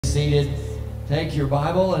seated. Take your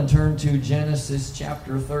Bible and turn to Genesis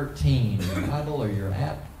chapter 13. Your Bible or your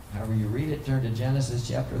app, however you read it, turn to Genesis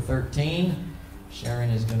chapter 13. Sharon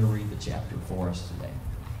is going to read the chapter for us today.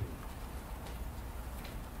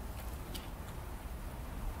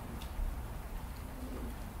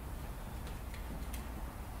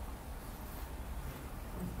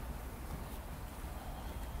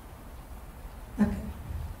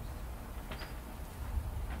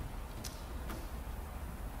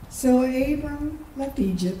 So Abram left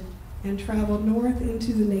Egypt and traveled north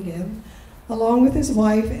into the Negev, along with his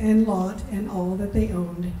wife and Lot and all that they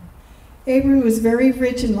owned. Abram was very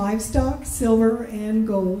rich in livestock, silver, and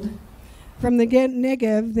gold. From the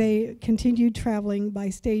Negev, they continued traveling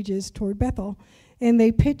by stages toward Bethel, and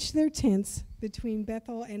they pitched their tents between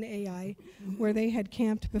Bethel and Ai, where they had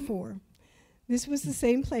camped before. This was the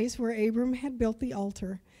same place where Abram had built the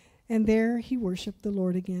altar, and there he worshipped the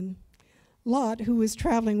Lord again. Lot, who was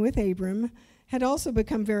traveling with Abram, had also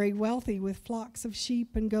become very wealthy with flocks of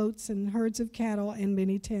sheep and goats and herds of cattle and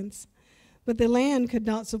many tents. But the land could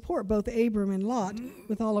not support both Abram and Lot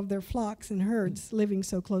with all of their flocks and herds living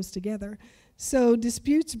so close together. So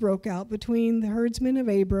disputes broke out between the herdsmen of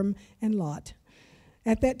Abram and Lot.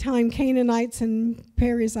 At that time, Canaanites and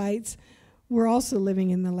Perizzites were also living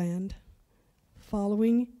in the land.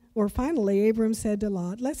 Finally, Abram said to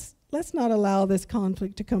Lot, Let's not allow this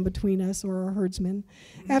conflict to come between us or our herdsmen.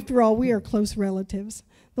 After all, we are close relatives.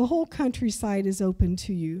 The whole countryside is open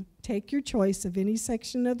to you. Take your choice of any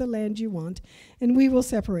section of the land you want, and we will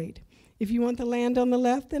separate. If you want the land on the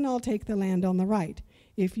left, then I'll take the land on the right.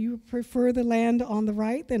 If you prefer the land on the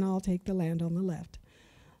right, then I'll take the land on the left.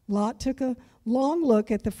 Lot took a long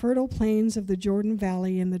look at the fertile plains of the Jordan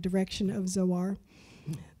Valley in the direction of Zoar.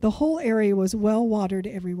 The whole area was well watered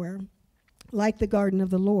everywhere, like the garden of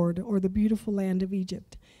the Lord, or the beautiful land of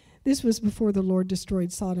Egypt. This was before the Lord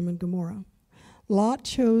destroyed Sodom and Gomorrah. Lot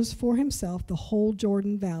chose for himself the whole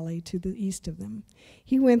Jordan Valley to the east of them.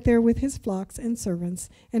 He went there with his flocks and servants,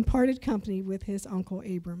 and parted company with his uncle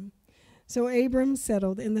Abram. So Abram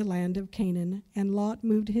settled in the land of Canaan, and Lot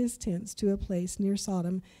moved his tents to a place near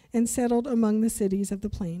Sodom, and settled among the cities of the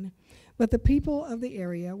plain. But the people of the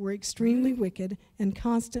area were extremely wicked, and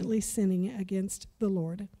constantly sinning against the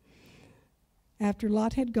Lord. After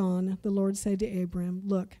Lot had gone, the Lord said to Abram,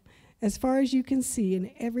 Look, as far as you can see in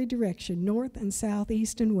every direction, north and south,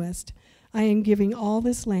 east and west, I am giving all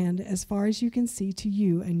this land as far as you can see to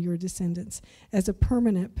you and your descendants as a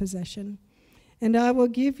permanent possession. And I will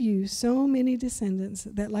give you so many descendants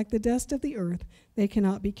that like the dust of the earth, they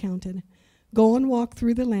cannot be counted. Go and walk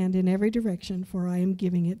through the land in every direction, for I am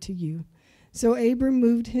giving it to you. So Abram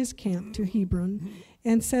moved his camp to Hebron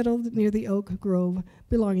and settled near the oak grove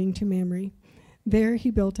belonging to Mamre. There he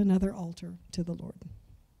built another altar to the Lord.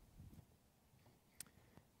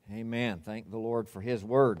 Amen. Thank the Lord for His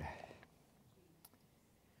Word.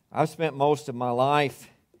 I've spent most of my life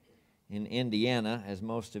in Indiana, as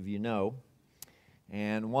most of you know,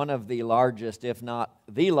 and one of the largest, if not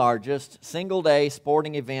the largest, single-day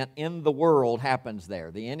sporting event in the world happens there,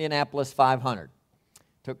 the Indianapolis 500.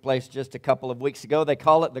 Took place just a couple of weeks ago. They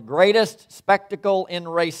call it the greatest spectacle in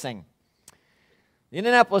racing. The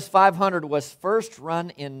Indianapolis 500 was first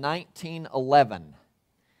run in 1911.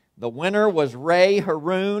 The winner was Ray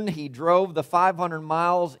Haroon. He drove the 500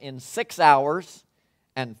 miles in 6 hours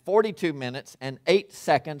and 42 minutes and 8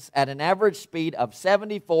 seconds at an average speed of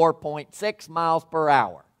 74.6 miles per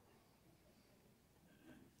hour.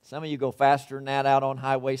 Some of you go faster than that out on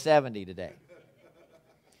Highway 70 today.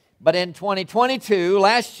 But in 2022,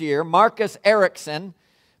 last year, Marcus Ericsson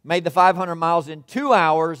made the 500 miles in 2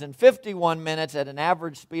 hours and 51 minutes at an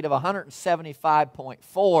average speed of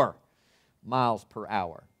 175.4 miles per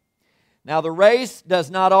hour. Now, the race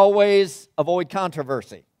does not always avoid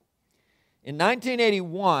controversy. In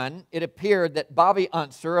 1981, it appeared that Bobby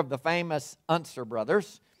Unser of the famous Unser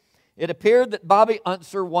brothers, it appeared that Bobby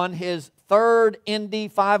Unser won his third Indy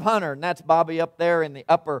 500, and that's Bobby up there in the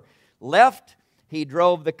upper left. He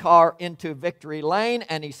drove the car into victory lane,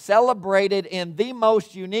 and he celebrated in the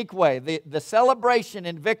most unique way. The celebration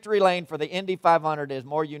in victory lane for the Indy 500 is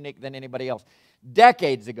more unique than anybody else.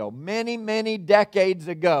 Decades ago, many, many decades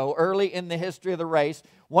ago, early in the history of the race,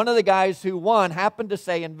 one of the guys who won happened to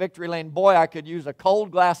say in victory lane, boy, I could use a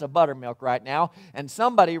cold glass of buttermilk right now, and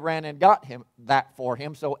somebody ran and got him that for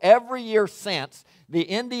him. So every year since, the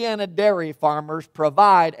Indiana dairy farmers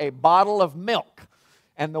provide a bottle of milk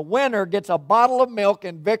and the winner gets a bottle of milk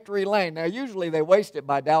in victory lane. Now, usually they waste it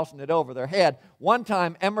by dousing it over their head. One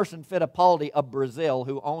time, Emerson Fittipaldi of Brazil,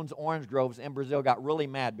 who owns orange groves in Brazil, got really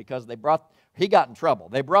mad because he got in trouble.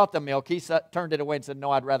 They brought the milk. He turned it away and said,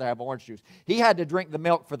 no, I'd rather have orange juice. He had to drink the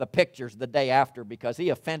milk for the pictures the day after because he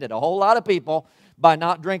offended a whole lot of people by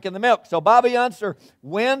not drinking the milk. So Bobby Unser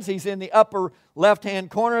wins. He's in the upper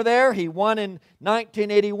left-hand corner there. He won in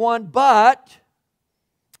 1981, but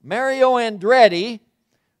Mario Andretti,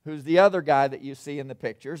 who's the other guy that you see in the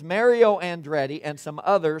pictures, Mario Andretti and some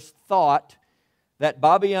others thought that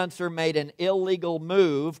Bobby Unser made an illegal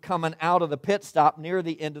move coming out of the pit stop near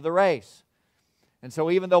the end of the race. And so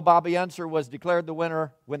even though Bobby Unser was declared the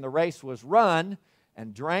winner when the race was run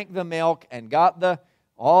and drank the milk and got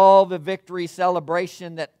all the victory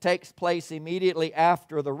celebration that takes place immediately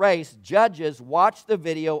after the race, judges watched the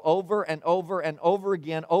video over and over and over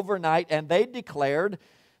again overnight, and they declared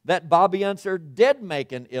that Bobby Unser did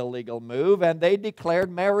make an illegal move, and they declared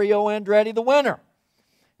Mario Andretti the winner.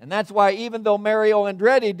 And that's why even though Mario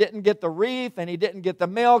Andretti didn't get the wreath, and he didn't get the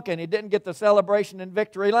milk, and he didn't get the celebration in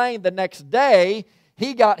victory lane, the next day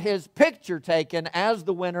he got his picture taken as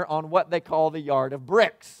the winner on what they call the Yard of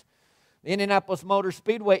Bricks. The Indianapolis Motor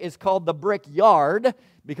Speedway is called the Brick Yard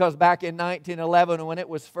because back in 1911 when it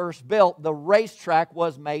was first built, the racetrack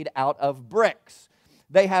was made out of bricks.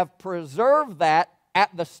 They have preserved that.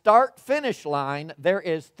 At the start-finish line, there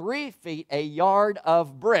is 3 feet, a yard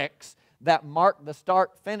of bricks that mark the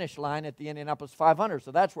start-finish line at the Indianapolis 500. So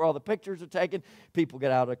that's where all the pictures are taken. People get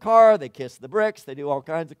out of the car, they kiss the bricks, they do all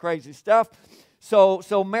kinds of crazy stuff. So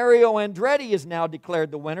Mario Andretti is now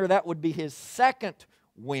declared the winner. That would be his second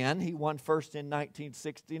win. He won first in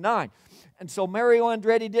 1969. And so Mario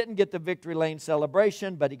Andretti didn't get the victory lane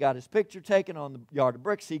celebration, but he got his picture taken on the Yard of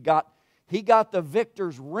Bricks. He got the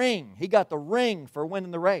victor's ring. He got the ring for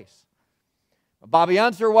winning the race. But Bobby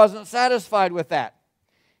Unser wasn't satisfied with that.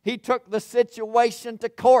 He took the situation to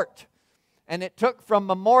court. And it took from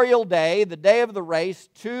Memorial Day, the day of the race,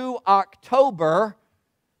 to October.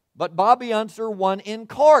 But Bobby Unser won in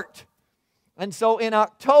court. And so in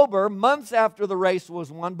October, months after the race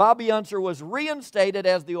was won, Bobby Unser was reinstated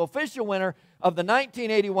as the official winner of the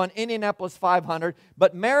 1981 Indianapolis 500,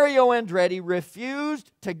 but Mario Andretti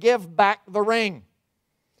refused to give back the ring.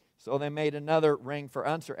 So they made another ring for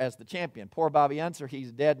Unser as the champion. Poor Bobby Unser,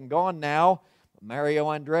 he's dead and gone now. Mario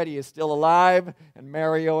Andretti is still alive, and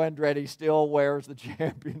Mario Andretti still wears the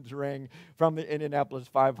champion's ring from the Indianapolis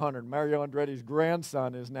 500. Mario Andretti's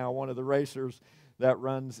grandson is now one of the racers that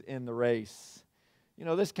runs in the race. You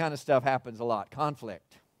know, this kind of stuff happens a lot.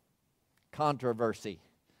 Conflict, controversy.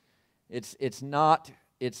 It's not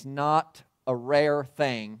a rare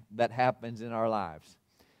thing that happens in our lives.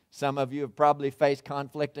 Some of you have probably faced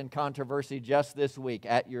conflict and controversy just this week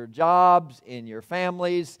at your jobs, in your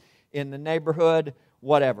families, in the neighborhood,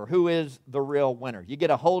 whatever. Who is the real winner? You get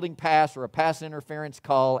a holding pass or a pass interference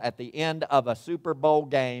call at the end of a Super Bowl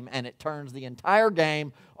game, and it turns the entire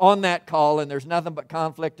game on that call, and there's nothing but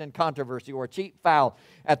conflict and controversy, or a cheap foul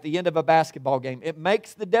at the end of a basketball game. It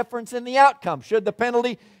makes the difference in the outcome. Should the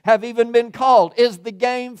penalty have even been called? Is the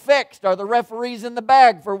game fixed? Are the referees in the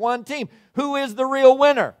bag for one team? Who is the real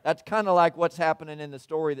winner? That's kind of like what's happening in the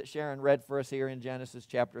story that Sharon read for us here in Genesis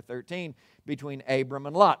chapter 13 between Abram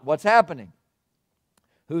and Lot. What's happening?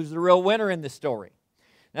 Who's the real winner in this story?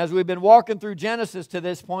 As we've been walking through Genesis to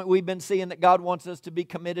this point, we've been seeing that God wants us to be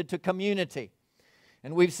committed to community.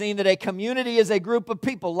 And we've seen that a community is a group of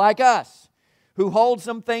people like us who hold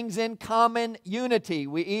some things in common unity.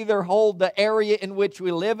 We either hold the area in which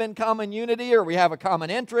we live in common unity, or we have a common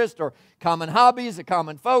interest, or common hobbies, a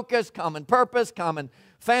common focus, common purpose, common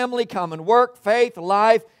family, common work, faith,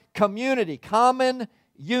 life, community, common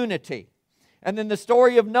unity. And then the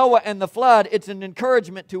story of Noah and the flood, it's an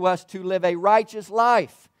encouragement to us to live a righteous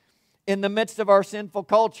life in the midst of our sinful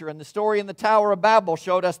culture. And the story in the Tower of Babel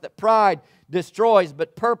showed us that pride destroys,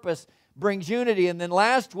 but purpose brings unity. And then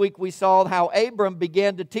last week we saw how Abram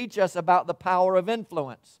began to teach us about the power of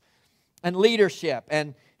influence and leadership.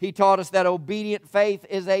 And he taught us that obedient faith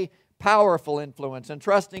is a powerful influence, and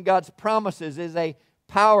trusting God's promises is a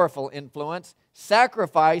powerful influence.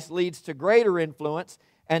 Sacrifice leads to greater influence,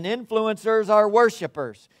 and influencers are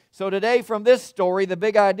worshipers. So today from this story, the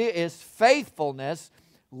big idea is faithfulness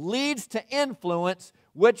leads to influence,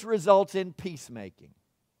 which results in peacemaking.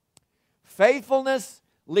 Faithfulness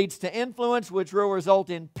leads to influence, which will result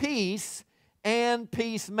in peace and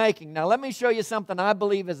peacemaking. Now let me show you something I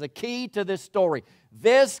believe is a key to this story.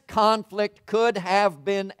 This conflict could have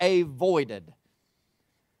been avoided.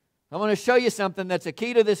 I want to show you something that's a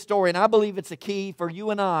key to this story, and I believe it's a key for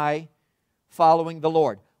you and I following the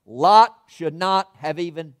Lord. Lot should not have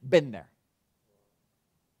even been there.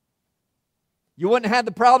 You wouldn't have had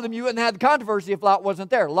the problem, you wouldn't have had the controversy if Lot wasn't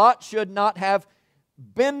there. Lot should not have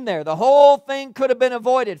been there. The whole thing could have been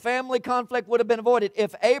avoided. Family conflict would have been avoided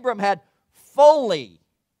if Abram had fully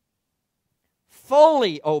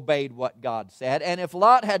obeyed what God said, and if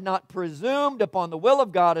Lot had not presumed upon the will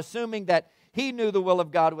of God, assuming that he knew the will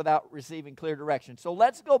of God without receiving clear direction. So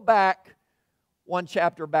let's go back one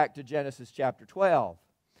chapter back to Genesis chapter 12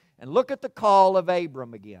 and look at the call of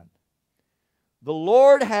Abram again. The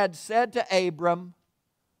Lord had said to Abram,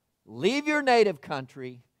 leave your native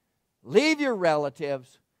country, leave your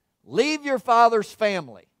relatives, leave your father's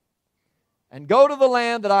family, and go to the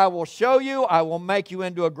land that I will show you. I will make you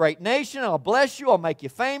into a great nation. I'll bless you. I'll make you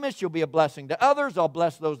famous. You'll be a blessing to others. I'll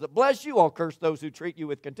bless those that bless you. I'll curse those who treat you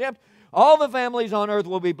with contempt. All the families on earth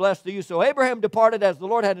will be blessed through you. So Abraham departed as the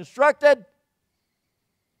Lord had instructed,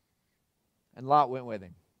 and Lot went with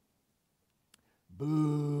him.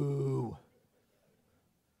 Boo.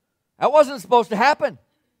 That wasn't supposed to happen.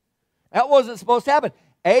 That wasn't supposed to happen.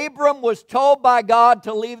 Abram was told by God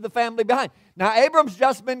to leave the family behind. Now, Abram's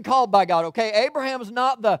just been called by God, okay? Abraham's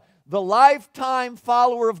not the lifetime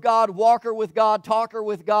follower of God, walker with God, talker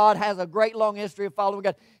with God, has a great long history of following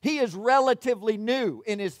God. He is relatively new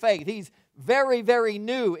in his faith. He's very, very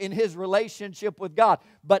new in his relationship with God.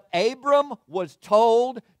 But Abram was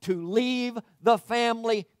told to leave the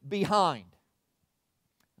family behind.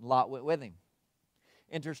 Lot went with him.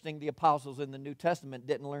 Interesting, the apostles in the New Testament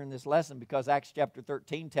didn't learn this lesson because Acts chapter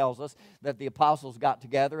 13 tells us that the apostles got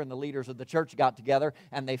together and the leaders of the church got together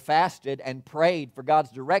and they fasted and prayed for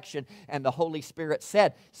God's direction, and the Holy Spirit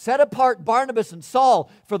said, set apart Barnabas and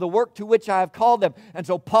Saul for the work to which I have called them. And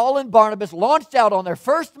so Paul and Barnabas launched out on their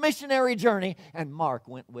first missionary journey, and Mark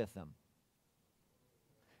went with them.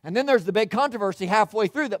 And then there's the big controversy halfway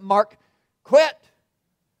through that Mark quit.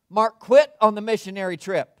 Mark quit on the missionary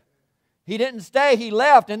trip. He didn't stay, he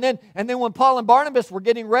left. And then when Paul and Barnabas were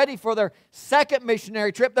getting ready for their second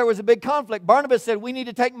missionary trip, there was a big conflict. Barnabas said, we need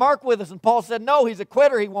to take Mark with us. And Paul said, no, he's a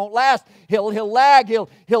quitter. He won't last. He'll lag.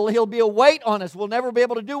 He'll be a weight on us. We'll never be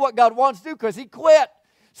able to do what God wants to do because he quit.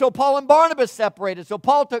 So Paul and Barnabas separated. So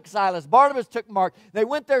Paul took Silas. Barnabas took Mark. They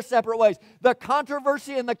went their separate ways. The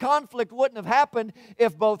controversy and the conflict wouldn't have happened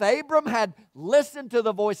if both Abram had listened to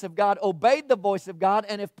the voice of God, obeyed the voice of God,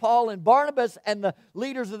 and if Paul and Barnabas and the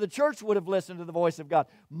leaders of the church would have listened to the voice of God.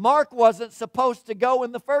 Mark wasn't supposed to go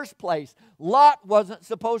in the first place. Lot wasn't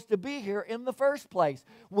supposed to be here in the first place.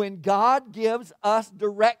 When God gives us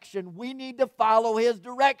direction, we need to follow His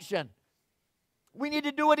direction. We need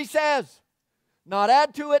to do what He says. Not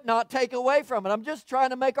add to it, not take away from it. I'm just trying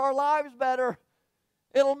to make our lives better.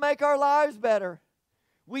 It'll make our lives better.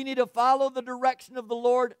 We need to follow the direction of the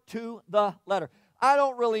Lord to the letter. I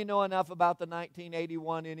don't really know enough about the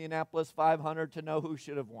 1981 Indianapolis 500 to know who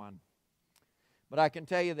should have won. But I can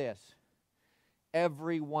tell you this.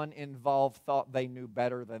 Everyone involved thought they knew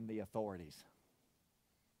better than the authorities.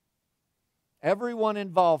 Everyone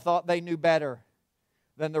involved thought they knew better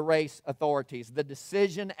than the race authorities. The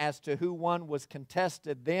decision as to who won was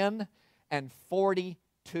contested then, and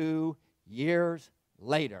 42 years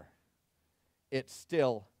later, it's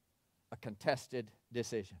still a contested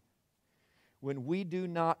decision. When we do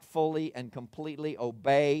not fully and completely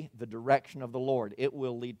obey the direction of the Lord, it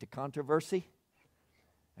will lead to controversy,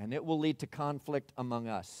 and it will lead to conflict among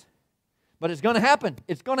us. But it's going to happen.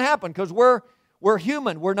 It's going to happen because we're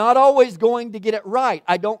human. We're not always going to get it right.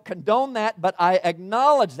 I don't condone that, but I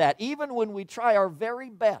acknowledge that. Even when we try our very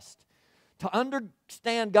best to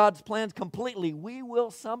understand God's plans completely, we will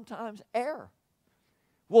sometimes err.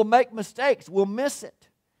 We'll make mistakes. We'll miss it.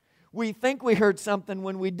 We think we heard something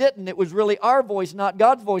when we didn't. It was really our voice, not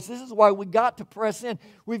God's voice. This is why we got to press in.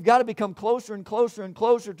 We've got to become closer and closer and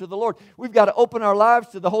closer to the Lord. We've got to open our lives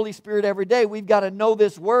to the Holy Spirit every day. We've got to know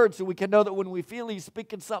this Word so we can know that when we feel He's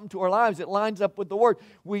speaking something to our lives, it lines up with the Word.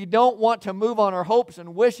 We don't want to move on our hopes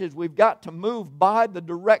and wishes. We've got to move by the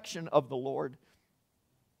direction of the Lord.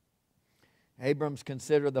 Abram's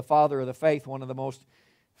considered the father of the faith, one of the most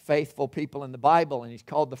faithful people in the Bible, and he's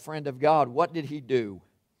called the friend of God. What did he do?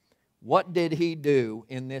 What did he do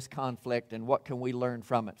in this conflict, and what can we learn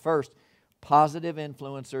from it? First, positive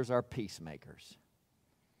influencers are peacemakers.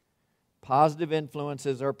 Positive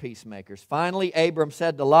influences are peacemakers. Finally, Abram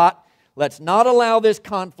said to Lot, let's not allow this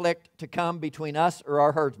conflict to come between us or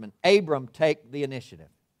our herdsmen. Abram, take the initiative.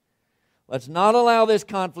 Let's not allow this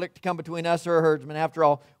conflict to come between us or our herdsmen. After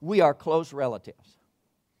all, we are close relatives.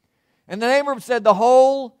 And then Abram said, the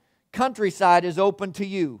whole countryside is open to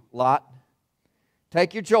you, Lot.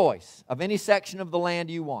 Take your choice of any section of the land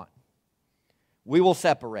you want. We will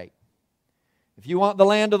separate. If you want the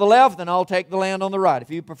land to the left, then I'll take the land on the right. If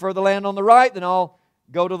you prefer the land on the right, then I'll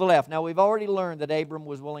go to the left. Now, we've already learned that Abram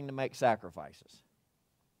was willing to make sacrifices.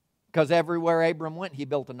 Because everywhere Abram went, he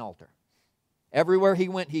built an altar. Everywhere he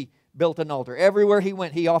went, he built an altar. Everywhere he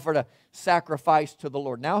went, he offered a sacrifice to the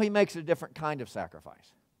Lord. Now he makes a different kind of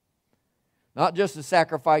sacrifice. Not just the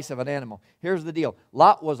sacrifice of an animal. Here's the deal.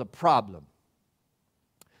 Lot was a problem.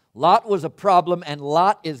 Lot was a problem, and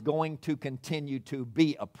Lot is going to continue to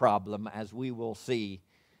be a problem, as we will see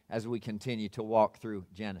as we continue to walk through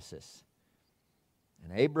Genesis.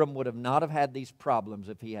 And Abram would have not have had these problems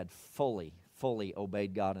if he had fully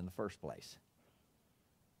obeyed God in the first place.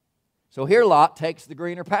 So here Lot takes the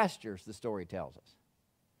greener pastures, the story tells us.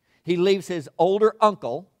 He leaves his older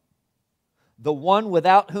uncle, the one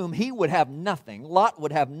without whom he would have nothing. Lot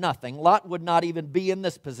would have nothing. Lot would not even be in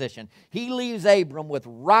this position. He leaves Abram with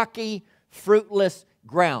rocky, fruitless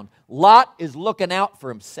ground. Lot is looking out for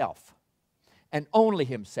himself and only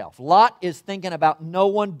himself. Lot is thinking about no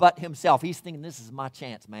one but himself. He's thinking, this is my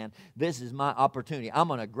chance, man. This is my opportunity. I'm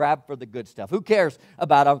going to grab for the good stuff. Who cares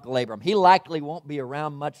about Uncle Abram? He likely won't be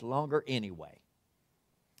around much longer anyway.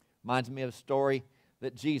 Reminds me of a story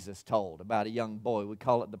that Jesus told about a young boy. We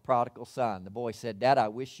call it the prodigal son. The boy said, Dad, I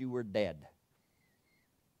wish you were dead.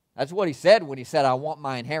 That's what he said when he said, I want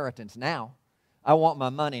my inheritance now. I want my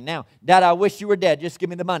money now. Dad, I wish you were dead. Just give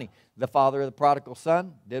me the money. The father of the prodigal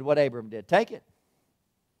son did what Abram did. Take it.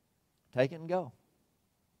 Take it and go.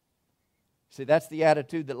 See, that's the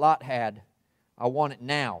attitude that Lot had. I want it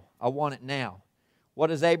now. I want it now. What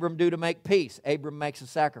does Abram do to make peace? Abram makes a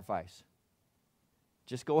sacrifice.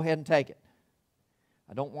 Just go ahead and take it.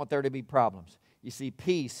 I don't want there to be problems. You see,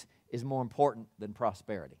 peace is more important than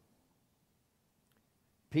prosperity.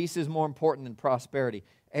 Peace is more important than prosperity.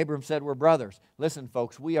 Abram said, we're brothers. Listen,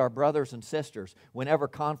 folks, we are brothers and sisters. Whenever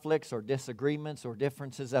conflicts or disagreements or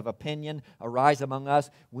differences of opinion arise among us,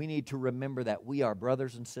 we need to remember that we are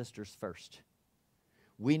brothers and sisters first.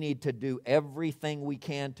 We need to do everything we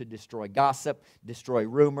can to destroy gossip, destroy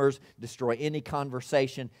rumors, destroy any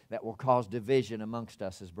conversation that will cause division amongst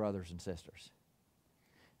us as brothers and sisters.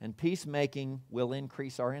 And peacemaking will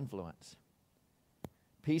increase our influence.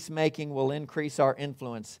 Peacemaking will increase our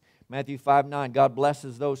influence. Matthew 5:9, God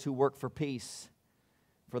blesses those who work for peace,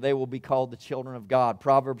 for they will be called the children of God.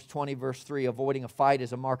 Proverbs 20, verse 3, avoiding a fight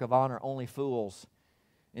is a mark of honor. Only fools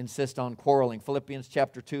insist on quarreling. Philippians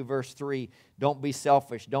chapter 2, verse 3, don't be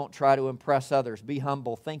selfish. Don't try to impress others. Be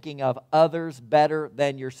humble, thinking of others better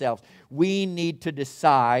than yourselves. We need to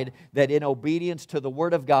decide that in obedience to the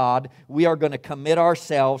Word of God, we are going to commit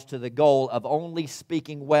ourselves to the goal of only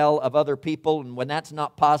speaking well of other people. And when that's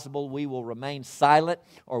not possible, we will remain silent,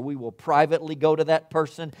 or we will privately go to that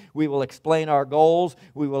person. We will explain our goals.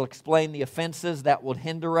 We will explain the offenses that would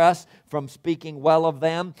hinder us from speaking well of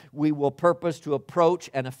them. We will purpose to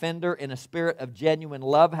approach an offender in a spirit of genuine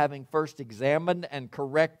love, having first examined and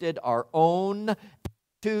corrected our own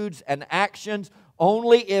attitudes and actions.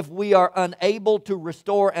 Only if we are unable to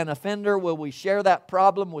restore an offender will we share that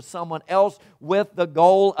problem with someone else with the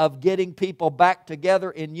goal of getting people back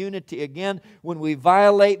together in unity again. When we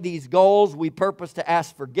violate these goals, we purpose to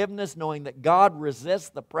ask forgiveness, knowing that God resists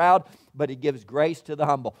the proud, but He gives grace to the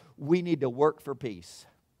humble. We need to work for peace.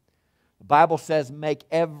 The Bible says, make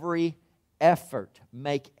every effort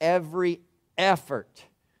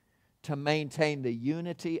to maintain the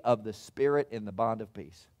unity of the Spirit in the bond of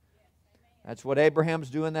peace. That's what Abraham's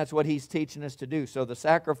doing. That's what he's teaching us to do. So the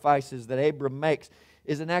sacrifices that Abram makes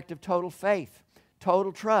is an act of total faith,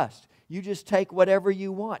 total trust. You just take whatever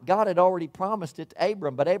you want. God had already promised it to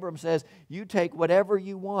Abram, but Abram says, you take whatever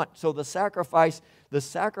you want. So the sacrifice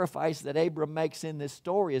that Abram makes in this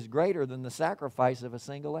story is greater than the sacrifice of a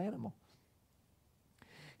single animal.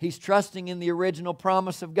 He's trusting in the original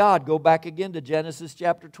promise of God. Go back again to Genesis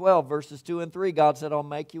chapter 12, verses 2 and 3. God said, I'll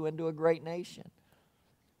make you into a great nation.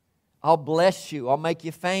 I'll bless you. I'll make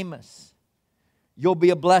you famous. You'll be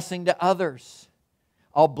a blessing to others.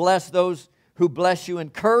 I'll bless those who bless you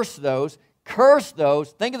and curse those.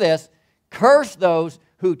 Think of this, curse those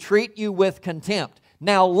who treat you with contempt.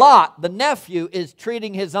 Now Lot, the nephew, is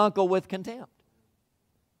treating his uncle with contempt.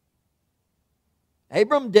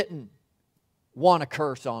 Abram didn't want to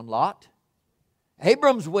curse on Lot.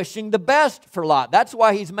 Abram's wishing the best for Lot. That's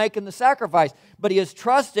why he's making the sacrifice. But he is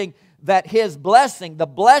trusting that his blessing, the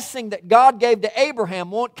blessing that God gave to Abraham,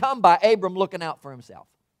 won't come by Abram looking out for himself.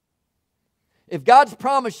 If God's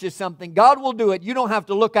promised you something, God will do it. You don't have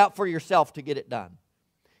to look out for yourself to get it done.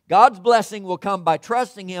 God's blessing will come by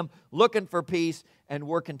trusting Him, looking for peace, and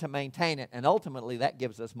working to maintain it. And ultimately, that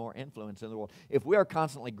gives us more influence in the world. If we are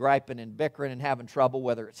constantly griping and bickering and having trouble,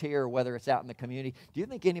 whether it's here or whether it's out in the community, do you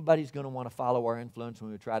think anybody's going to want to follow our influence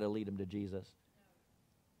when we try to lead them to Jesus?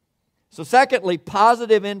 So secondly,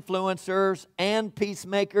 positive influencers and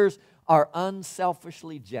peacemakers are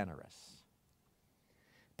unselfishly generous.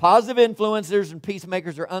 Positive influencers and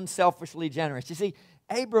peacemakers are unselfishly generous. You see,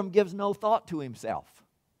 Abram gives no thought to himself.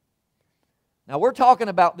 Now, we're talking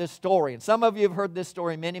about this story, and some of you have heard this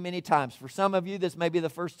story many, many times. For some of you, this may be the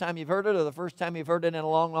first time you've heard it or the first time you've heard it in a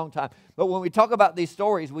long, long time. But when we talk about these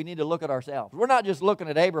stories, we need to look at ourselves. We're not just looking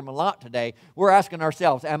at Abram and Lot today. We're asking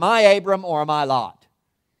ourselves, am I Abram or am I Lot?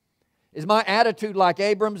 Is my attitude like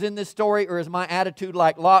Abram's in this story, or is my attitude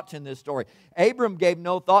like Lot's in this story? Abram gave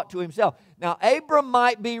no thought to himself. Now, Abram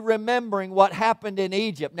might be remembering what happened in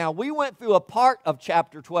Egypt. Now, we went through a part of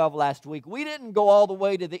chapter 12 last week. We didn't go all the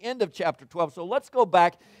way to the end of chapter 12, so let's go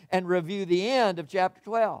back and review the end of chapter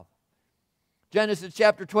 12. Genesis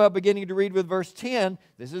chapter 12, beginning to read with verse 10.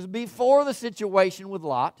 This is before the situation with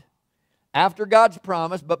Lot, after God's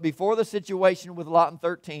promise, but before the situation with Lot in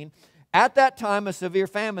 13. At that time, a severe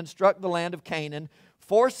famine struck the land of Canaan,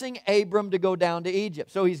 forcing Abram to go down to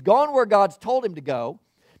Egypt. So he's gone where God's told him to go,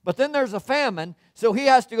 but then there's a famine, so he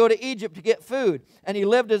has to go to Egypt to get food, and he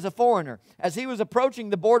lived as a foreigner. As he was approaching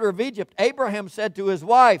the border of Egypt, Abraham said to his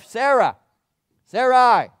wife, Sarai,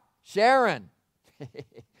 Sharon,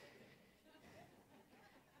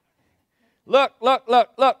 look,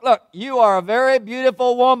 you are a very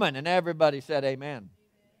beautiful woman. And everybody said amen.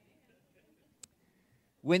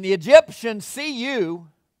 When the Egyptians see you,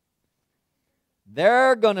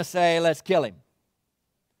 they're going to say, let's kill him.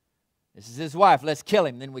 This is his wife. Let's kill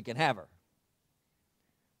him, then we can have her.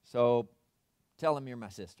 So tell him you're my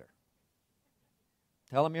sister.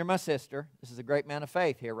 Tell him you're my sister. This is a great man of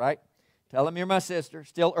faith here, right? Tell him you're my sister,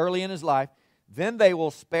 still early in his life. Then they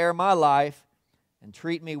will spare my life and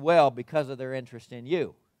treat me well because of their interest in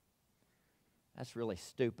you. That's really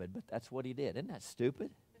stupid, but that's what he did. Isn't that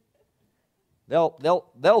stupid?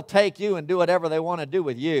 They'll take you and do whatever they want to do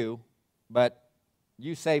with you, but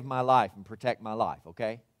you save my life and protect my life,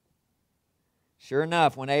 okay? Sure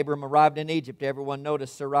enough, when Abram arrived in Egypt, everyone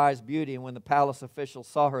noticed Sarai's beauty, and when the palace officials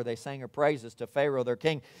saw her, they sang her praises to Pharaoh, their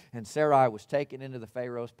king, and Sarai was taken into the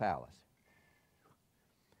Pharaoh's palace.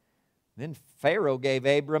 Then Pharaoh gave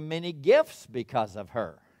Abram many gifts because of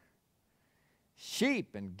her.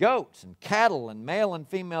 Sheep and goats and cattle and male and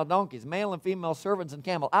female donkeys, male and female servants and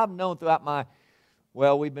camel. I've known throughout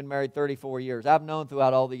we've been married 34 years. I've known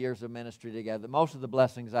throughout all the years of ministry together that most of the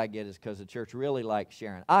blessings I get is because the church really likes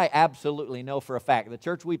Sharon. I absolutely know for a fact. The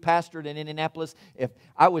church we pastored in Indianapolis, if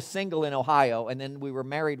I was single in Ohio and then we were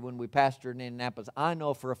married when we pastored in Indianapolis, I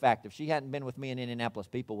know for a fact if she hadn't been with me in Indianapolis,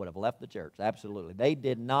 people would have left the church. Absolutely. They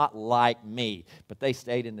did not like me, but they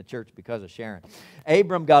stayed in the church because of Sharon.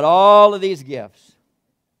 Abram got all of these gifts.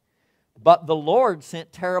 But the Lord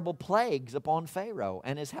sent terrible plagues upon Pharaoh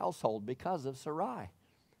and his household because of Sarai,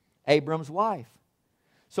 Abram's wife.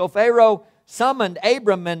 So Pharaoh summoned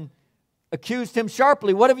Abram and accused him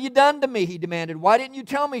sharply. What have you done to me? He demanded. Why didn't you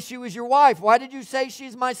tell me she was your wife? Why did you say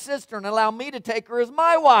she's my sister and allow me to take her as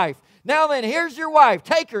my wife? Now then, here's your wife.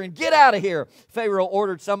 Take her and get out of here. Pharaoh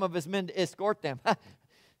ordered some of his men to escort them. I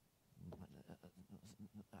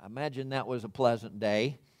imagine that was a pleasant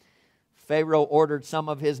day. Pharaoh ordered some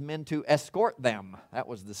of his men to escort them. That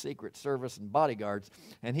was the secret service and bodyguards.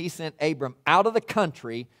 And he sent Abram out of the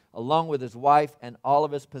country along with his wife and all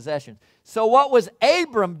of his possessions. So what was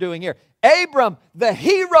Abram doing here? Abram, the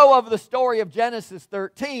hero of the story of Genesis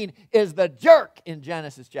 13, is the jerk in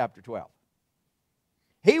Genesis chapter 12.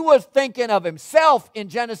 He was thinking of himself in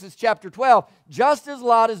Genesis chapter 12, just as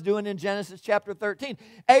Lot is doing in Genesis chapter 13.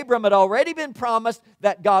 Abram had already been promised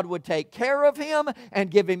that God would take care of him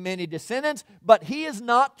and give him many descendants, but he is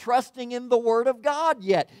not trusting in the Word of God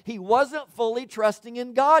yet. He wasn't fully trusting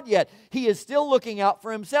in God yet. He is still looking out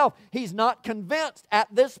for himself. He's not convinced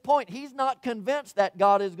at this point. He's not convinced that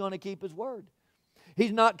God is going to keep His Word.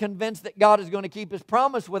 He's not convinced that God is going to keep His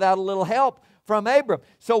promise without a little help from Abram.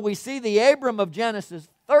 So we see the Abram of Genesis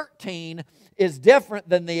 13 is different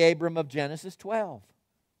than the Abram of Genesis 12.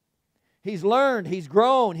 He's learned, he's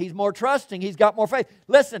grown, he's more trusting, he's got more faith.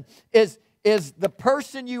 Listen, is the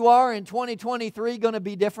person you are in 2023 going to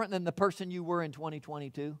be different than the person you were in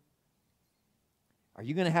 2022? Are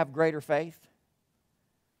you going to have greater faith?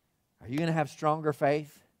 Are you going to have stronger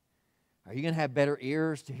faith? Are you going to have better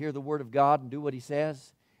ears to hear the Word of God and do what He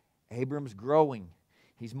says? Abram's growing.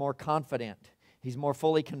 He's more confident. He's more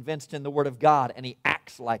fully convinced in the Word of God, and he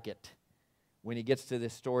acts like it. when he gets to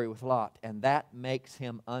this story with Lot, and that makes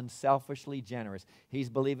him unselfishly generous. He's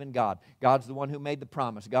believing God. God's the one who made the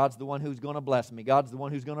promise. God's the one who's going to bless me. God's the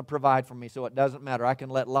one who's going to provide for me, so it doesn't matter. I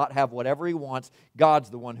can let Lot have whatever he wants.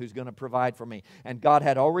 God's the one who's going to provide for me. And God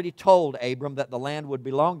had already told Abram that the land would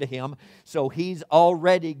belong to him, so he's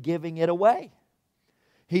already giving it away.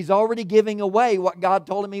 He's already giving away what God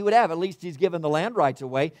told him he would have. At least he's given the land rights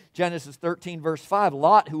away. Genesis 13, verse 5,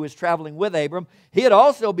 Lot, who was traveling with Abram, he had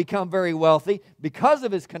also become very wealthy because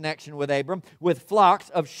of his connection with Abram, with flocks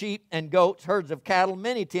of sheep and goats, herds of cattle,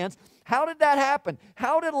 many tents. How did that happen?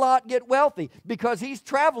 How did Lot get wealthy? Because he's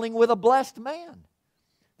traveling with a blessed man.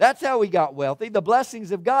 That's how he got wealthy. The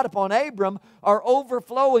blessings of God upon Abram are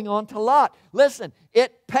overflowing onto Lot. Listen,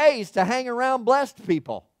 it pays to hang around blessed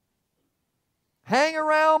people. Hang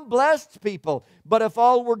around blessed people. But if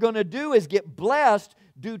all we're going to do is get blessed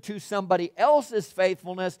due to somebody else's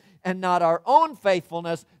faithfulness and not our own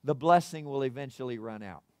faithfulness, the blessing will eventually run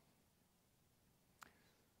out.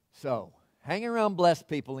 So, hang around blessed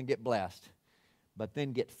people and get blessed. But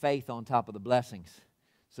then get faith on top of the blessings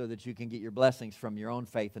so that you can get your blessings from your own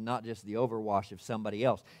faith and not just the overwash of somebody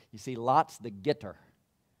else. You see, Lot's the getter.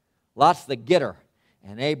 Lot's the getter,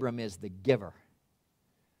 and Abram is the giver.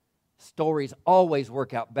 Stories always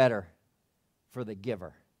work out better for the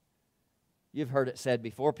giver. You've heard it said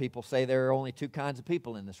before. People say there are only two kinds of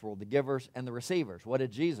people in this world, the givers and the receivers. What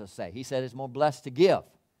did Jesus say? He said it's more blessed to give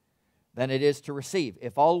than it is to receive.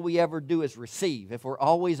 If all we ever do is receive, if we're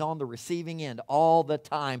always on the receiving end all the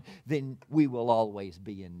time, then we will always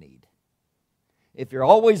be in need. If you're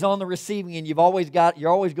always on the receiving end, you're always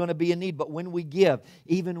going to be in need. But when we give,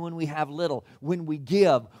 even when we have little, when we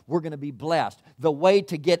give, we're going to be blessed. The way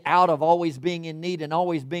to get out of always being in need and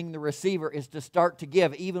always being the receiver is to start to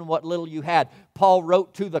give, even what little you had. Paul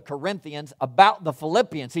wrote to the Corinthians about the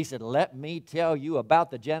Philippians. He said, let me tell you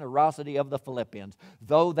about the generosity of the Philippians.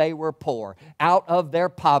 Though they were poor, out of their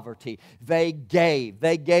poverty, they gave.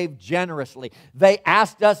 They gave generously. They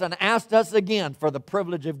asked us and asked us again for the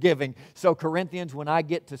privilege of giving. So Corinthians, when I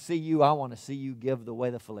get to see you, I want to see you give the way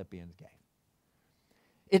the Philippians gave.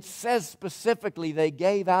 It says specifically they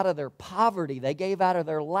gave out of their poverty. They gave out of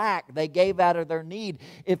their lack. They gave out of their need.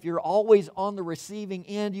 If you're always on the receiving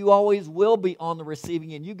end, you always will be on the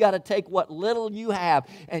receiving end. You've got to take what little you have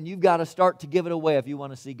and you've got to start to give it away if you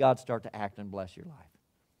want to see God start to act and bless your life.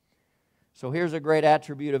 So here's a great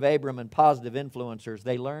attribute of Abram and positive influencers.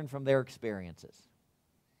 They learn from their experiences.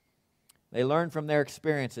 They learn from their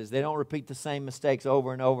experiences. They don't repeat the same mistakes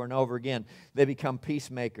over and over and over again. They become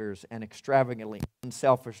peacemakers and extravagantly,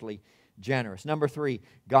 unselfishly generous. Number 3,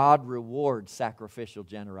 God rewards sacrificial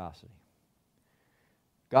generosity.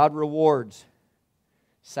 God rewards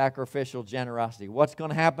sacrificial generosity. What's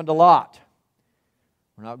going to happen to Lot?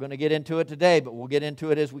 We're not going to get into it today, but we'll get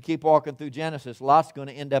into it as we keep walking through Genesis. Lot's going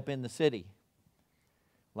to end up in the city.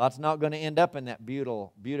 Lot's not going to end up in that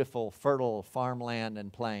beautiful, fertile farmland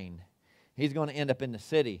and plain. He's going to end up in the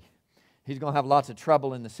city. He's going to have lots of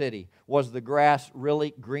trouble in the city. Was the grass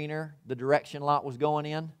really greener the direction Lot was going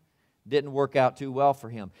in? Didn't work out too well for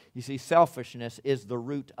him. You see, selfishness is the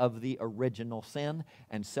root of the original sin,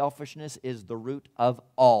 and selfishness is the root of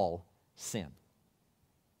all sin.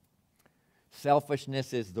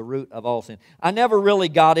 Selfishness is the root of all sin. I never really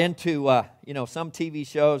got into, some TV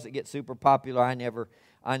shows that get super popular. I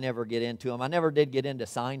never get into them. I never did get into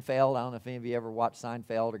Seinfeld. I don't know if any of you ever watched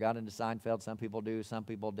Seinfeld or got into Seinfeld. Some people do, some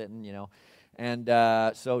people didn't, And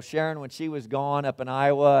so Sharon, when she was gone up in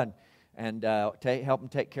Iowa and helping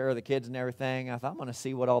take care of the kids and everything, I thought, I'm going to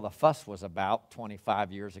see what all the fuss was about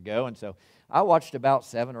 25 years ago. And so I watched about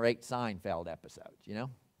 7 or 8 Seinfeld episodes,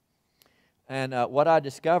 And what I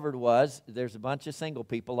discovered was there's a bunch of single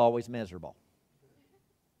people always miserable.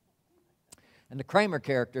 And the Kramer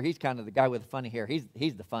character, he's kind of the guy with the funny hair.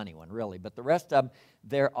 He's the funny one, really. But the rest of them,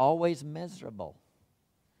 they're always miserable.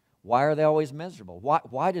 Why are they always miserable?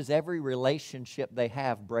 Why does every relationship they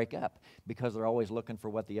have break up? Because they're always looking for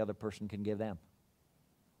what the other person can give them.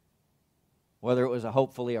 Whether it was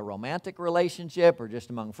hopefully a romantic relationship or just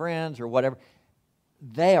among friends or whatever,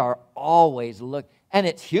 they are always looking. And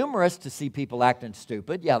it's humorous to see people acting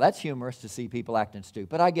stupid. Yeah, that's humorous to see people acting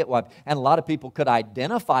stupid. I get why. And a lot of people could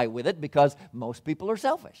identify with it because most people are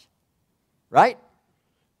selfish. Right?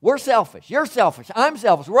 We're selfish. You're selfish. I'm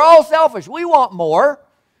selfish. We're all selfish. We want more.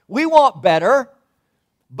 We want better.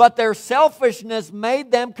 But their selfishness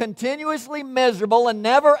made them continuously miserable and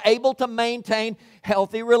never able to maintain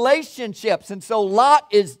healthy relationships. And so Lot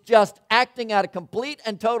is just acting out of complete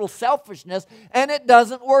and total selfishness, and it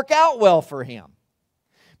doesn't work out well for him.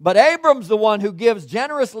 But Abram's the one who gives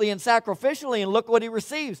generously and sacrificially, and look what he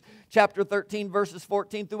receives. Chapter 13, verses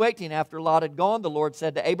 14 through 18. After Lot had gone, the Lord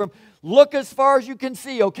said to Abram, look as far as you can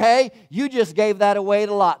see, okay? You just gave that away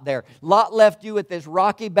to Lot there. Lot left you at this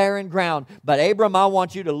rocky, barren ground. But Abram, I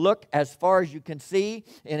want you to look as far as you can see,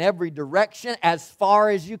 in every direction, as far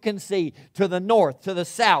as you can see, to the north, to the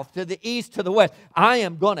south, to the east, to the west. I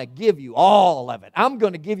am going to give you all of it. I'm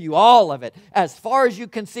going to give you all of it, as far as you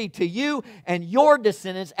can see, to you and your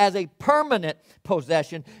descendants as a permanent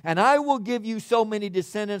possession. And I will give you so many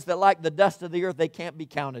descendants that like the dust of the earth, they can't be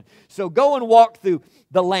counted. So go and walk through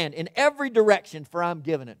the land in every direction, for I'm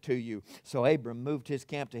giving it to you. So Abram moved his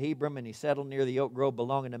camp to Hebron, and he settled near the oak grove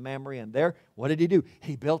belonging to Mamre. And there, what did he do?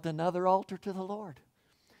 He built another altar to the Lord.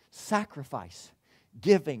 Sacrifice,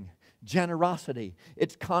 giving, generosity.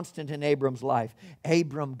 It's constant in Abram's life.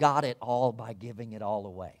 Abram got it all by giving it all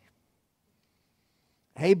away.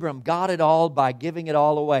 Abram got it all by giving it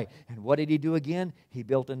all away. And what did he do again? He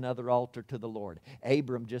built another altar to the Lord.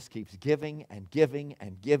 Abram just keeps giving and giving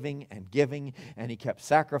and giving and giving. And he kept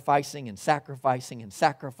sacrificing and sacrificing and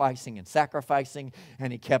sacrificing and sacrificing.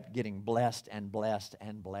 And he kept getting blessed and blessed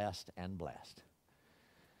and blessed and blessed.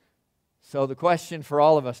 So the question for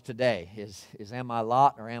all of us today is am I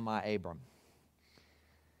Lot or am I Abram?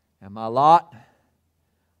 Am I Lot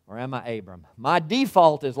or am I Abram? My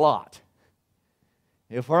default is Lot.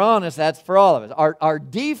 If we're honest, that's for all of us. Our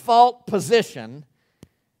default position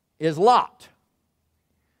is Lot.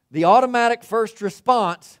 The automatic first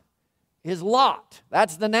response is Lot.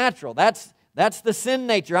 That's the natural. That's the sin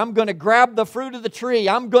nature. I'm going to grab the fruit of the tree.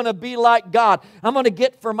 I'm going to be like God. I'm going to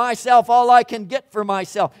get for myself all I can get for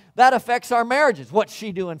myself. That affects our marriages. What's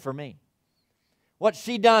she doing for me? What's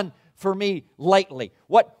she done for me lately?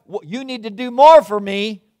 What you need to do more for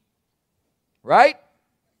me, right?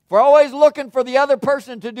 If we're always looking for the other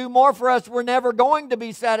person to do more for us, we're never going to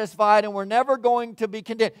be satisfied and we're never going to be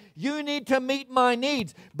content. You need to meet my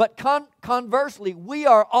needs. But conversely, we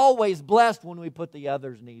are always blessed when we put the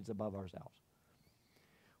other's needs above ourselves.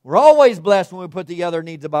 We're always blessed when we put the other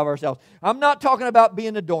needs above ourselves. I'm not talking about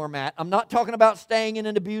being a doormat. I'm not talking about staying in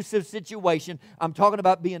an abusive situation. I'm talking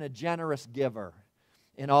about being a generous giver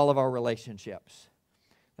in all of our relationships.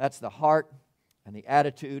 That's the heart and the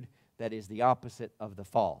attitude that is the opposite of the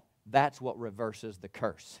fall. That's what reverses the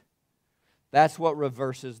curse. That's what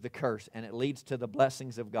reverses the curse, and it leads to the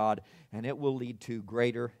blessings of God, and it will lead to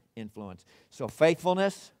greater influence. So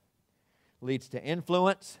faithfulness leads to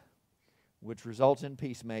influence, which results in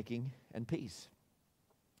peacemaking and peace.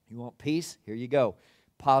 You want peace? Here you go.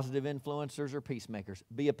 Positive influencers or peacemakers.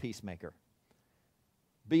 Be a peacemaker.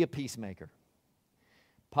 Be a peacemaker.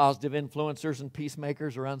 Positive influencers and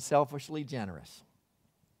peacemakers are unselfishly generous.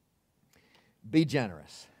 Be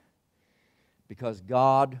generous, because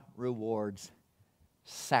God rewards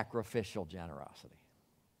sacrificial generosity.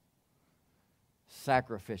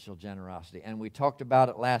 Sacrificial generosity. And we talked about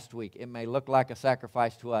it last week. It may look like a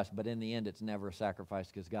sacrifice to us, but in the end it's never a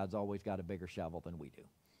sacrifice, because God's always got a bigger shovel than we do.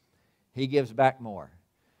 He gives back more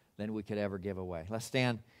than we could ever give away. Let's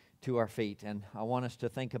stand to our feet, and I want us to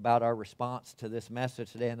think about our response to this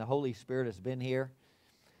message today. And the Holy Spirit has been here.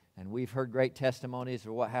 And we've heard great testimonies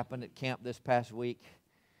of what happened at camp this past week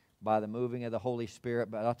by the moving of the Holy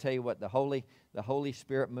Spirit. But I'll tell you what, the Holy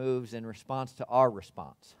Spirit moves in response to our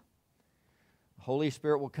response. The Holy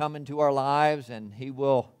Spirit will come into our lives, and He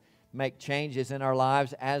will make changes in our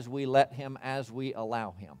lives as we let Him, as we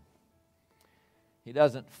allow Him. He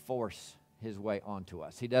doesn't force His way onto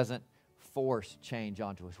us. He doesn't force change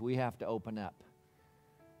onto us. We have to open up.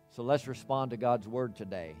 So let's respond to God's Word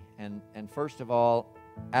today. And first of all,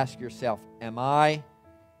 ask yourself, am I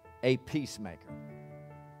a peacemaker?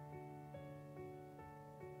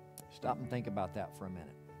 Stop and think about that for a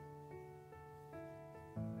minute.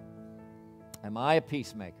 Am I a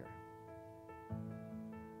peacemaker?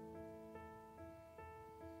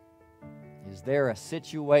 Is there a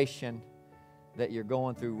situation that you're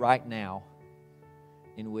going through right now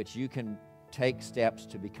in which you can take steps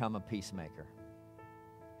to become a peacemaker?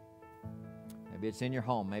 Maybe it's in your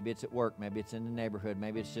home, maybe it's at work, maybe it's in the neighborhood,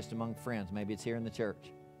 maybe it's just among friends, maybe it's here in the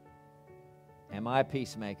church. Am I a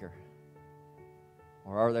peacemaker?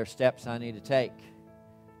 Or are there steps I need to take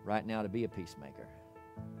right now to be a peacemaker?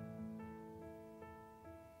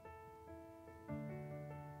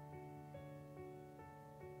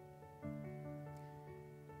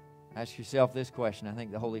 Ask yourself this question. I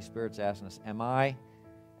think the Holy Spirit's asking us, am I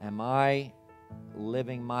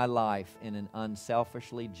living my life in an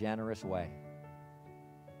unselfishly generous way?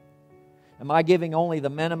 Am I giving only the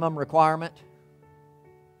minimum requirement?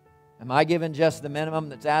 Am I giving just the minimum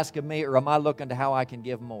that's asked of me, or am I looking to how I can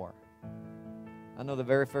give more? I know the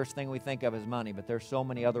very first thing we think of is money, but there's so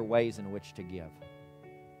many other ways in which to give.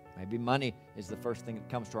 Maybe money is the first thing that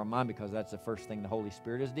comes to our mind because that's the first thing the Holy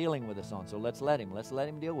Spirit is dealing with us on. So let's let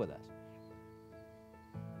Him deal with us.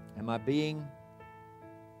 Am I being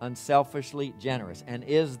unselfishly generous? And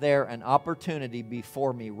is there an opportunity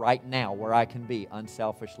before me right now where I can be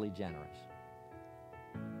unselfishly generous?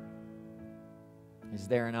 Is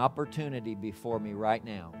there an opportunity before me right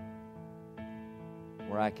now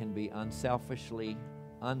where I can be unselfishly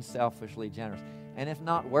generous? And if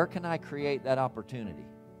not, where can I create that opportunity?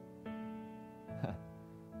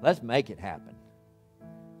 Let's make it happen.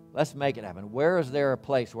 Let's make it happen. Where is there a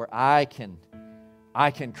place where I can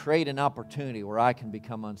create an opportunity where I can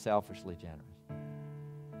become unselfishly generous?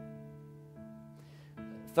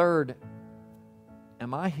 Third,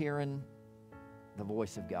 am I hearing the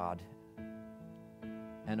voice of God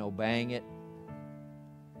and obeying it?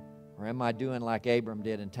 Or am I doing like Abram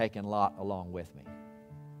did and taking Lot along with me?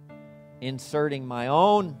 Inserting my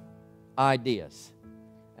own ideas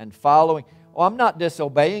and following. Oh, I'm not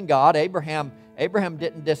disobeying God. Abraham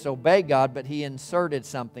didn't disobey God, but he inserted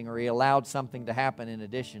something, or he allowed something to happen in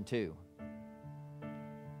addition to,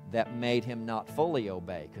 that made him not fully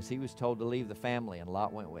obey, because he was told to leave the family and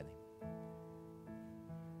Lot went with him.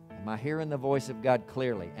 Am I hearing the voice of God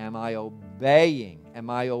clearly? Am I obeying? Am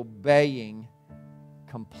I obeying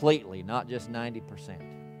completely, not just 90%?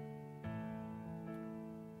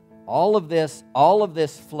 All of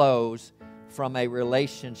this flows from a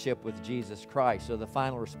relationship with Jesus Christ. So the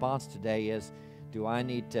final response today is, do I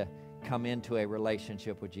need to come into a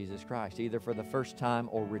relationship with Jesus Christ, either for the first time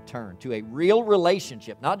or return to a real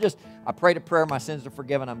relationship? Not just, I prayed a prayer, my sins are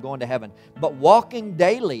forgiven, I'm going to heaven, but walking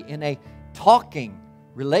daily in a talking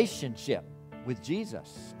relationship with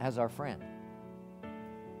Jesus as our friend.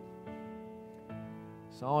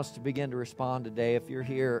 So I want us to begin to respond today. If you're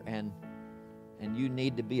here and you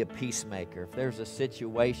need to be a peacemaker, if there's a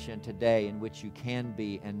situation today in which you can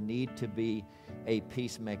be and need to be a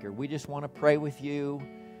peacemaker, we just want to pray with you.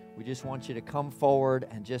 We just want you to come forward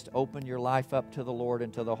and just open your life up to the Lord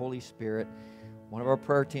and to the Holy Spirit. One of our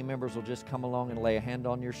prayer team members will just come along and lay a hand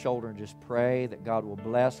on your shoulder and just pray that God will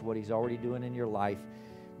bless what He's already doing in your life.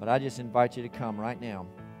 But I just invite you to come right now.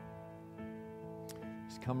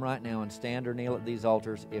 Just come right now and stand or kneel at these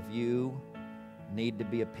altars if you need to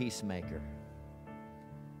be a peacemaker.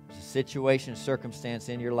 There's a situation, circumstance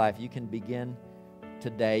in your life. You can begin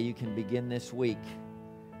today, you can begin this week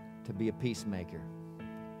to be a peacemaker.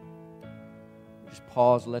 Just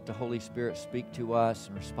pause, let the Holy Spirit speak to us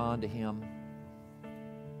and respond to Him.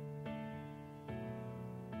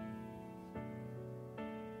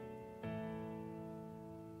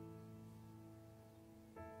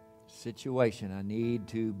 Situation, I need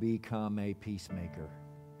to become a peacemaker.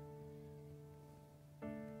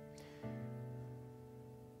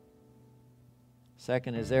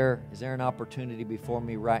 Second, is there an opportunity before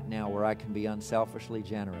me right now where I can be unselfishly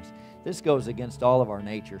generous? This goes against all of our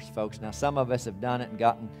natures, folks. Now, some of us have done it and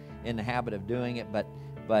gotten in the habit of doing it, but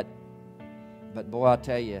boy, I'll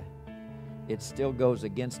tell you, it still goes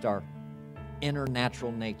against our inner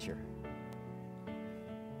natural nature.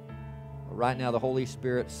 Right now, the Holy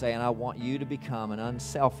Spirit's saying, I want you to become an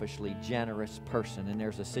unselfishly generous person. And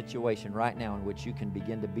there's a situation right now in which you can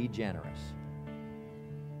begin to be generous.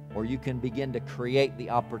 Or you can begin to create the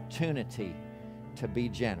opportunity to be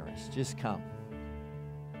generous. Just come.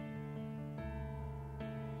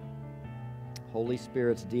 Holy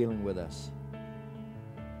Spirit's dealing with us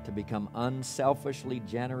to become unselfishly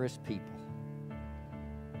generous people.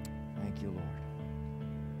 Thank you, Lord.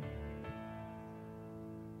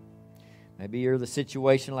 Maybe you're the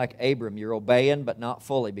situation like Abram. You're obeying, but not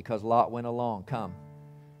fully because Lot went along. Come.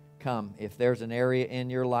 If there's an area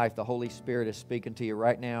in your life the Holy Spirit is speaking to you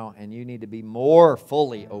right now and you need to be more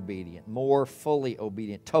fully obedient,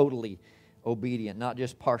 totally obedient, not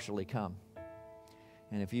just partially, come.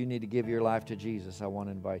 And if you need to give your life to Jesus, I want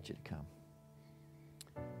to invite you to come.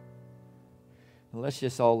 And let's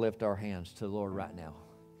just all lift our hands to the Lord right now.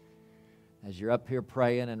 As you're up here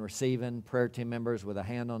praying and receiving, prayer team members with a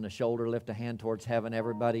hand on the shoulder, lift a hand towards heaven.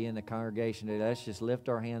 Everybody in the congregation today, let's just lift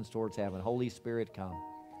our hands towards heaven. Holy Spirit, come.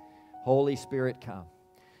 Holy Spirit, come.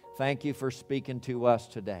 Thank you for speaking to us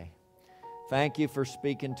today. Thank you for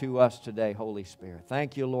speaking to us today, Holy Spirit.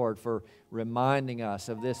 Thank you, Lord, for reminding us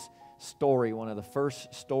of this story, one of the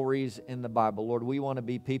first stories in the Bible. Lord, we want to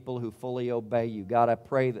be people who fully obey you. God, I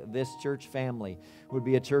pray that this church family would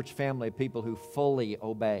be a church family of people who fully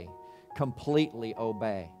obey, completely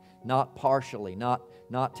obey, not partially, not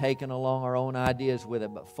taking along our own ideas with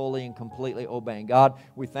it, but fully and completely obeying. God,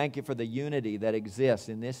 we thank you for the unity that exists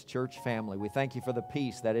in this church family. We thank you for the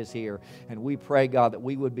peace that is here. And we pray, God, that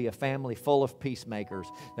we would be a family full of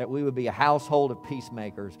peacemakers, that we would be a household of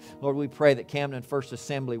peacemakers. Lord, we pray that Camden First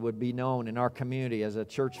Assembly would be known in our community as a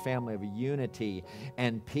church family of unity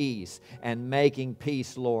and peace and making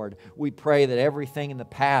peace, Lord. We pray that everything in the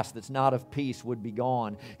past that's not of peace would be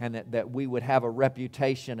gone, and that we would have a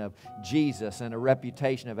reputation of Jesus and a reputation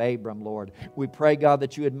of Abram, Lord. We pray, God,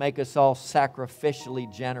 that you would make us all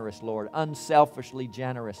sacrificially generous, Lord, unselfishly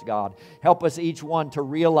generous, God. Help us each one to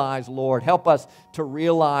realize, Lord, help us to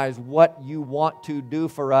realize what you want to do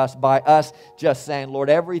for us by us just saying, Lord,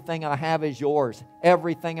 everything I have is yours.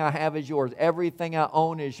 Everything I have is yours. Everything I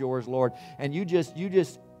own is yours, Lord. And you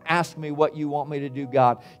just ask me what you want me to do,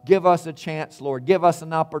 God. Give us a chance, Lord. Give us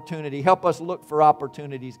an opportunity. Help us look for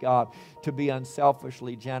opportunities, God, to be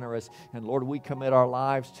unselfishly generous. And Lord, we commit our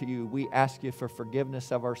lives to you. We ask you for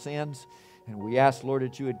forgiveness of our sins. And we ask, Lord,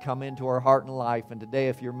 that you would come into our heart and life. And today,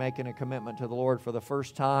 if you're making a commitment to the Lord for the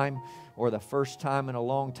first time or the first time in a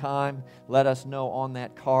long time, let us know on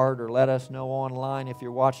that card, or let us know online if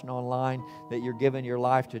you're watching online that you're giving your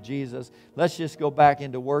life to Jesus. Let's just go back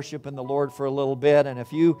into worshiping the Lord for a little bit. And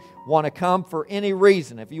if you want to come for any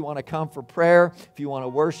reason, if you want to come for prayer, if you want to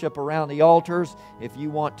worship around the altars, if you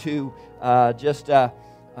want to just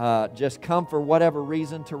come for whatever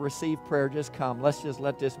reason to receive prayer, just come. Let's just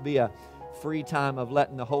let this be a free time of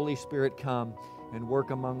letting the Holy Spirit come and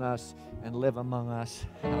work among us and live among us.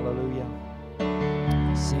 Hallelujah.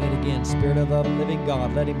 Sing it again. Spirit of the living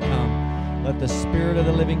God, let Him come. Let the Spirit of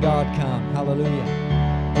the living God come. Hallelujah.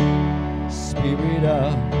 Spirit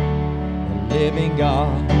of the living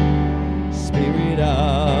God, Spirit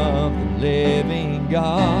of the living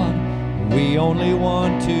God, we only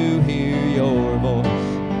want to hear your voice.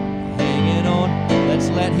 Hanging on. Let's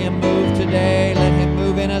let Him move today. Let Him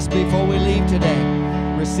move in us before we leave today.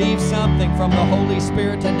 Receive something from the Holy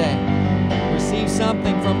Spirit today. Receive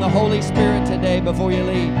something from the Holy Spirit today before you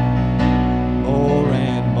leave. More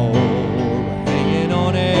and more, hanging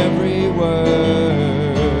on every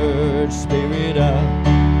word. Spirit of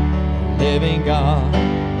the living God,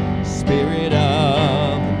 Spirit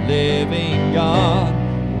of the living God,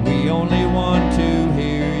 we only want to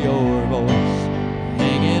hear your voice.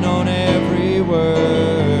 Hanging on every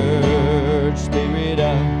word. Spirit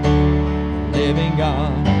of the living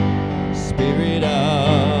God, Spirit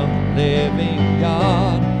of the living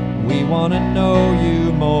God, we want to know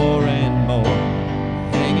you more and more.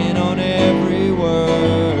 Hanging on every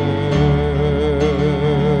word.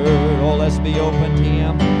 Oh, let's be open to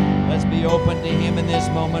Him. Let's be open to Him in this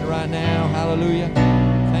moment right now. Hallelujah.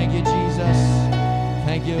 Thank you, Jesus.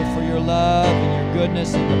 Thank you for your love and your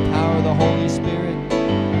goodness and the power of the Holy Spirit.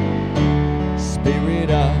 Spirit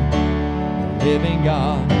of the living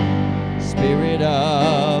God, Spirit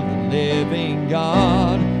of the living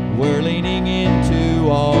God, we're leaning into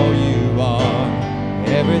all you are.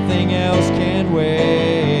 Everything else can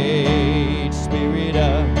wait. Spirit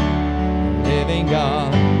of the living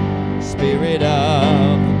God, Spirit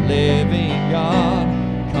of the living God,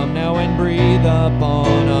 come now and breathe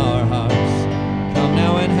upon our hearts. Come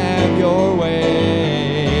now and have your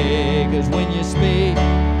way. 'Cause when you speak,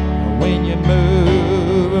 when you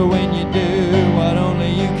move, when you do what only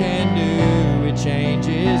you can do, it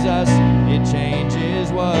changes us, it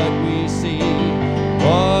changes what we see,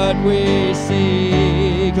 what we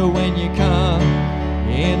seek. When you come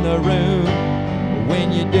in the room,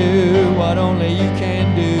 when you do what only you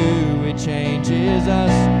can do, it changes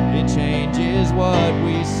us, it changes what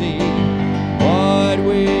we see, what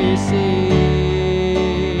we see.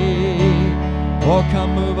 Oh,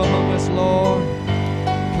 come move among us, Lord.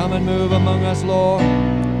 Come and move among us, Lord.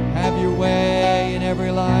 Have your way in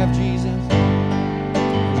every life, Jesus.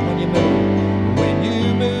 When you move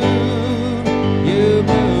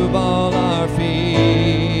all our fears.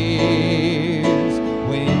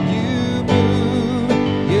 When you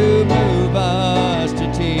move us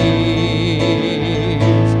to tears.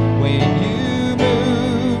 When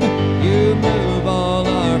you move all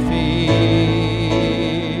our fears.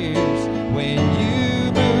 When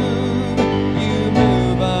you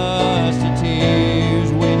move us to tears.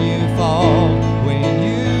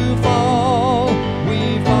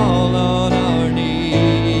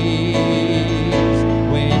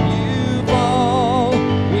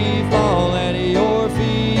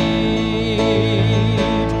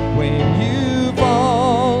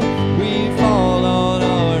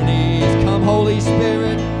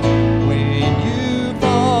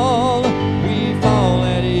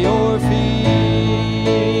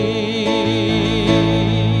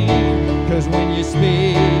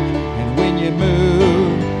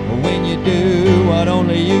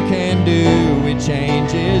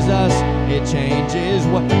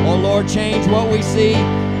 Lord, change what we see.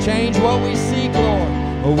 Change what we seek, Lord.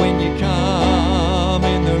 When you come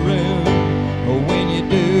in the room, when you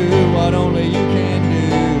do what only you can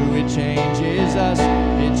do, it changes us.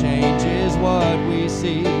 It changes what we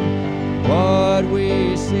see. What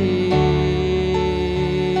we see.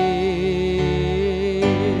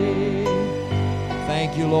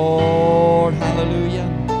 Thank you, Lord. Hallelujah.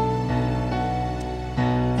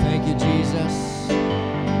 Thank you, Jesus.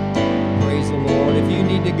 Praise the Lord. If you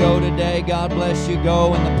need to go today, God bless you.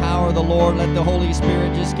 Go in the power of the Lord. Let the Holy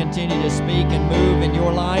Spirit just continue to speak and move in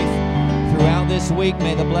your life throughout this week.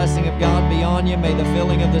 May the blessing of God be on you. May the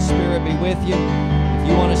filling of the Spirit be with you. If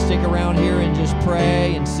you want to stick around here and just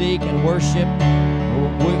pray and seek and worship,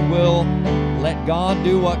 we'll let God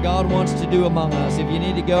do what God wants to do among us. If you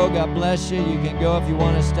need to go, God bless you. You can go. If you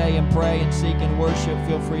want to stay and pray and seek and worship,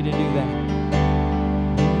 feel free to do that.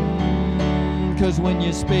 Because when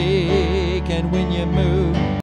you speak and when you move,